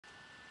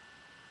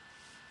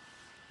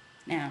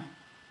Now,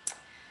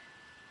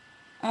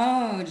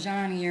 oh,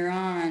 Johnny, you're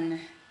on.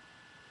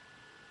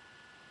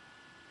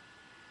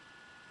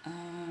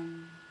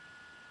 Um,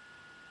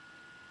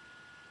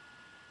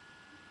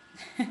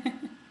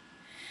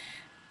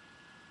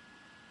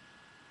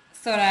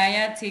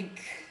 Soraya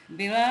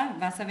Vila,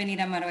 vas a venir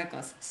a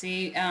Marruecos.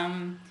 Sí,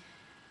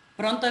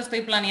 pronto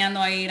estoy planeando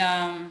a ir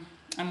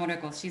a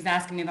Marruecos. She's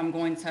asking me if I'm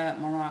going to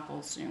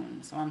Morocco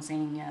soon. So I'm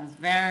saying yes,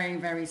 very,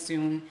 very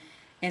soon.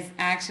 It's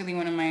actually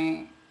one of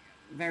my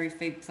very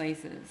favorite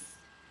places.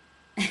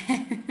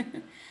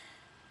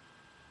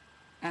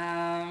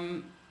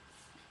 um,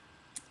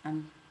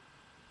 um,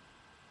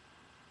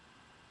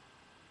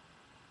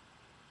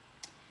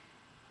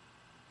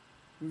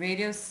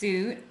 Radio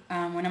Suit.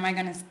 When am I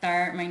gonna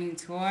start my new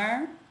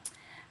tour?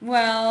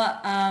 Well,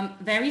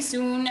 very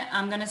soon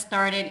I'm gonna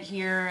start it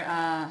here,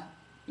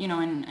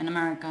 in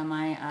America,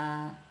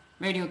 my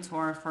radio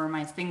tour for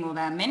my single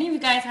that many of you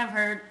guys have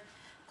heard,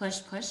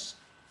 Push Push.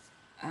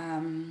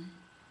 Um,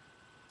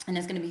 and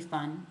it's gonna be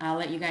fun. I'll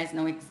let you guys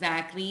know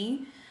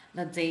exactly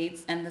the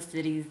dates and the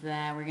cities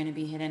that we're gonna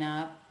be hitting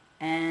up.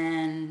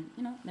 And,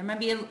 there might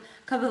be a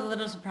couple of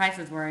little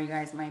surprises where you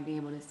guys might be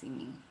able to see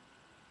me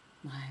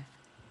live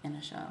in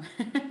a show.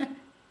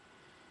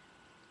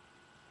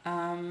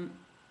 um,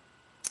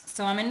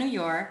 so I'm in New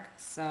York,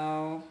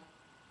 so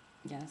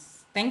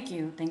yes. Thank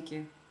you. Thank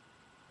you.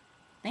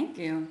 Thank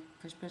you.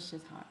 Push Push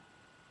is hot.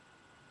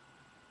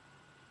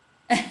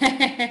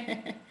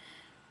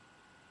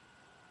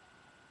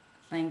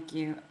 Thank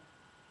you.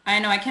 I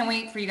know. I can't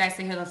wait for you guys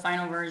to hear the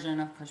final version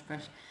of Push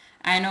Push.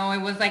 I know it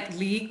was like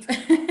leaked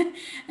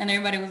and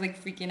everybody was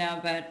like freaking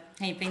out, but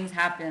hey, things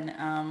happen.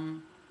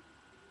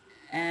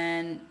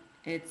 And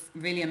it's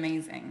really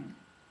amazing.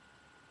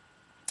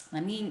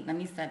 Let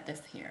me set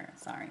this here.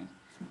 Sorry.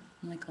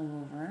 I'm like all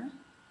over.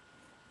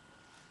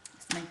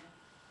 It's my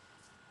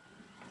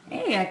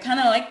Hey, I kind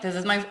of like this.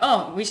 It's my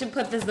Oh, we should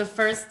put this the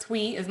first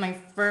tweet. Is my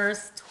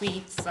first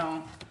tweet,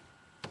 so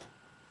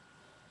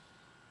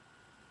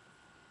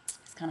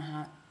it's kind of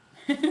hot.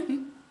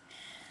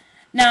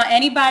 Now,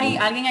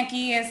 alguien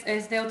aquí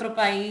es de otro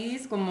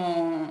país,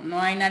 como no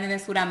hay nadie de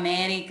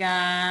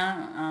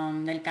Sudamérica,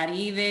 del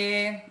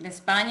Caribe, de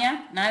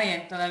España,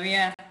 nadie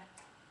todavía.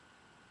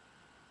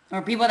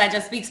 Or people that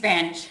just speak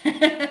Spanish.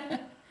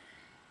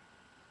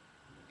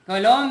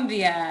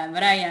 Colombia,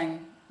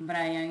 Brian,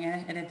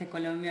 eres de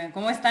Colombia.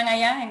 ¿Cómo están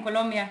allá en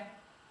Colombia?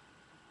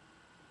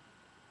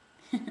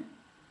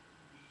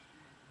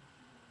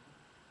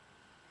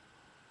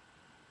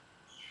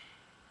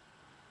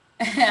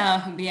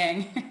 Ah,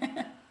 bien.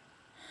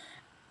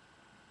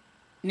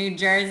 New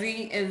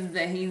Jersey is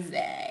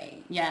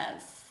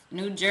yes,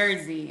 New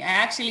Jersey. I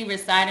actually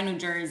reside in New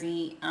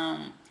Jersey.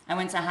 I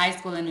went to high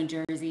school in New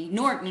Jersey,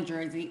 Newark, New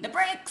Jersey, the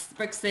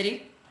Brick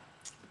City.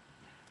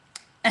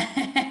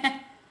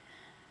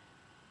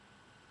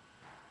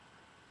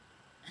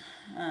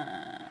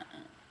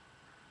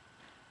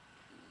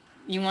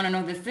 You want to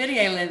know the city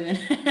I live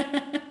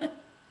in?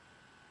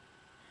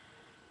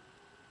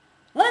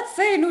 Let's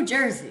say New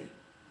Jersey.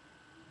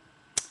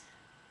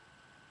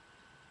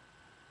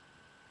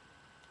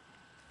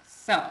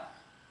 So,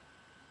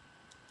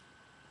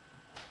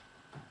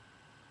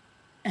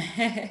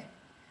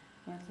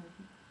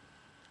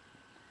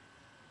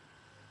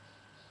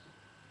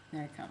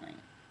 they're coming.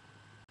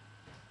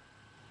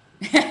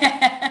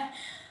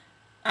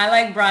 I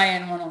like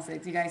Brian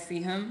 106. You guys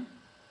see him?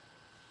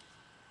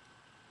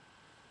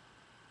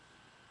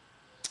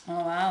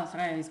 Oh wow,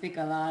 sorry, you speak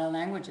a lot of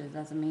languages.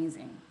 That's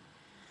amazing.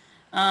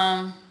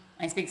 Um,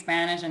 I speak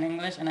Spanish and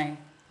English, and I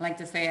like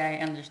to say I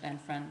understand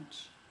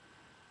French.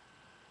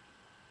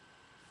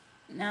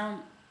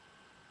 Now,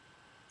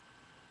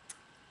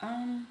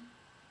 um,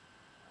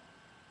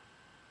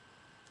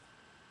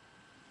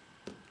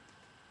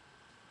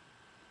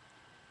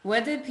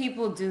 what did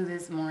people do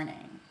this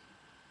morning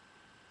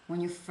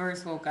when you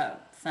first woke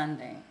up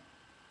Sunday?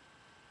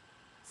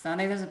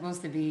 Sunday was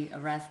supposed to be a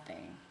rest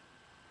day.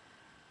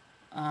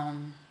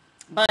 Um,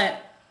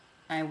 but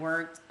I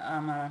worked,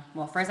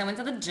 well, first I went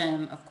to the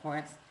gym, of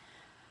course.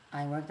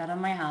 I worked out of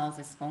my house,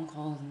 it's phone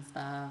calls and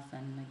stuff,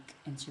 and like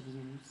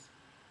interviews.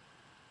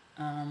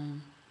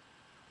 Um,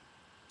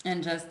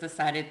 and just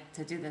decided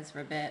to do this for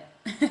a bit.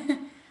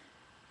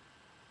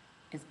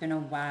 It's been a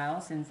while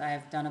since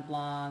I've done a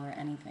blog or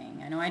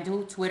anything. I know I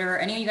do Twitter.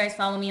 Any of you guys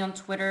follow me on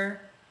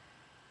Twitter?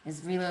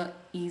 It's real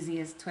easy.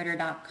 It's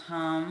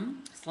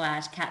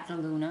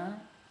twitter.com/Deluna,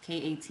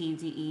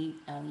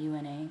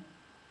 KATDELUNA.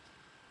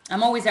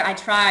 I'm always there. I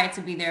try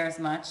to be there as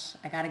much.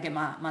 I gotta get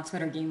my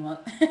Twitter game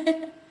up.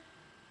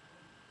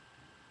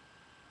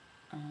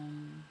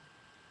 um,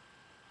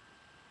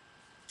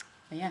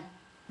 but yeah,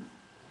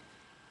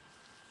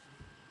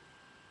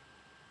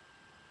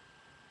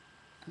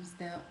 I'm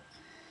still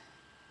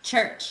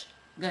church.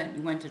 Good,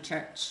 you went to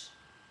church.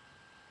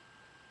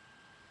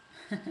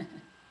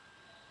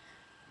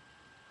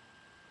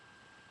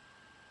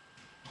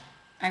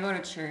 I go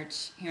to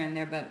church here and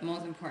there, but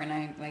most important,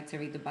 I like to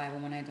read the Bible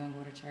when I don't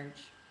go to church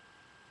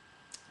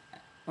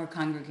or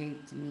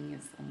congregate. To me,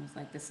 it's almost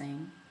like the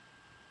same.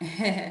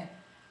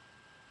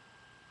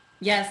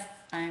 Yes,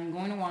 I'm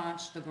going to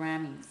watch the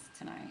Grammys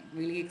tonight.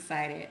 Really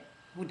excited.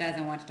 Who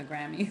doesn't watch the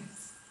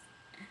Grammys?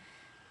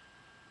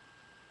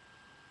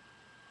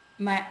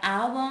 My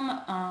album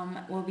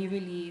will be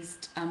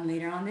released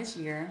later on this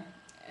year.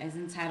 It's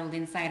entitled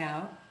Inside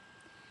Out.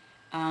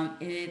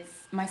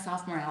 It's my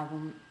sophomore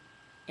album.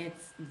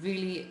 It's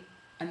really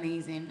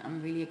amazing.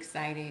 I'm really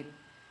excited.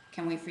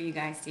 Can't wait for you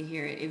guys to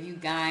hear it. If you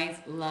guys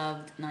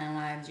loved Nine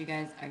Lives, you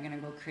guys are gonna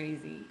go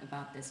crazy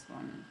about this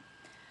one.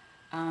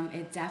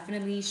 It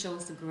definitely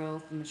shows the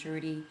growth, the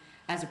maturity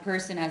as a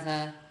person, as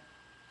a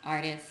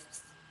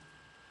artist.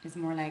 It's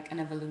more like an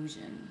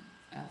evolution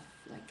of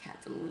like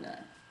Deluna.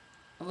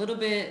 A little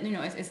bit,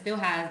 it still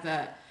has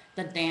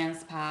the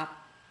dance pop,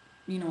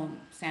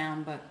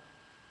 sound, but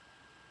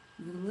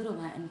with a little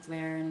Latin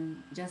flair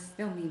and just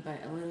still me, but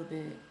a little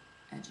bit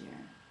edgier.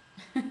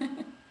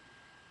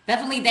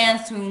 Definitely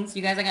dance tunes.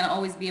 You guys are gonna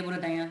always be able to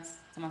dance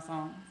to my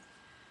songs.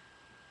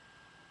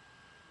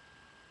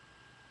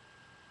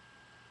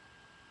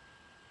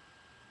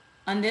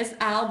 On this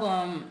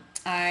album,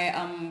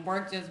 I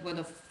worked just with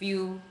a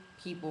few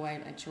people I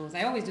chose.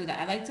 I always do that.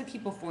 I like to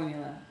keep a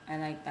formula. I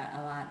like that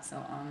a lot.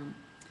 So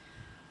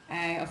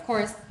I of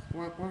course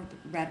worked with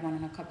Red One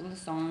on a couple of the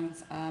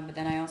songs, but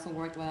then I also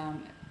worked with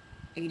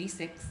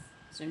 86,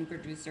 certain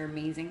producer,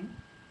 amazing,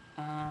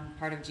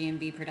 part of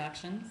GMB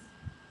Productions.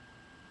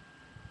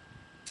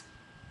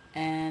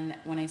 And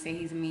when I say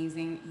he's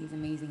amazing, he's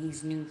amazing.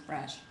 He's new,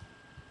 fresh.